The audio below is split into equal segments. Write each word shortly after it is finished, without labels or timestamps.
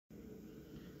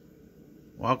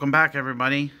Welcome back,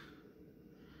 everybody.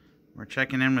 We're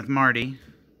checking in with Marty.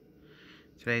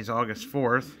 Today's August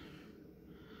 4th.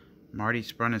 Marty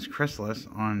spun his Chrysalis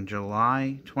on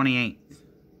July 28th.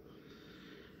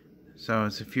 So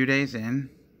it's a few days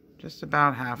in, just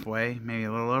about halfway, maybe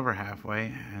a little over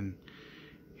halfway, and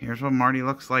here's what Marty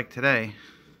looks like today.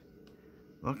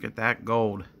 Look at that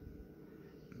gold.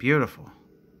 Beautiful.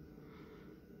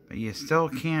 But you still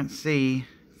can't see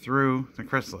through the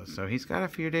Chrysalis, so he's got a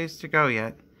few days to go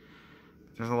yet.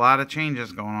 There's a lot of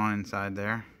changes going on inside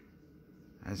there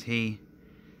as he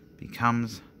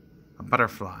becomes a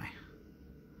butterfly.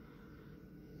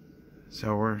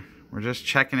 So we're just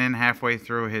checking in halfway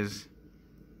through his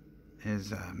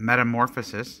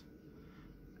metamorphosis,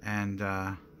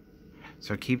 and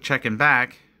so keep checking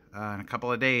back. In a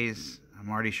couple of days,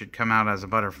 Marty should come out as a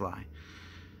butterfly.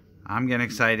 I'm getting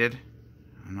excited,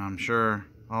 and I'm sure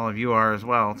all of you are as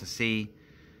well, to see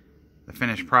the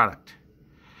finished product.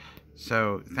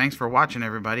 So thanks for watching,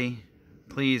 everybody.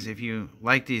 Please, if you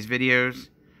like these videos,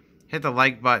 hit the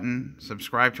like button,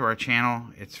 subscribe to our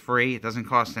channel. It's free, it doesn't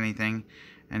cost anything,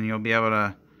 and you'll be able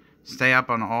to stay up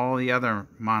on all the other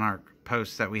Monarch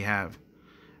posts that we have.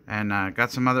 And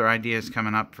got some other ideas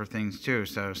coming up for things too,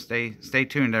 so stay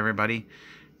tuned, everybody.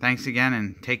 Thanks again,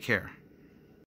 and take care.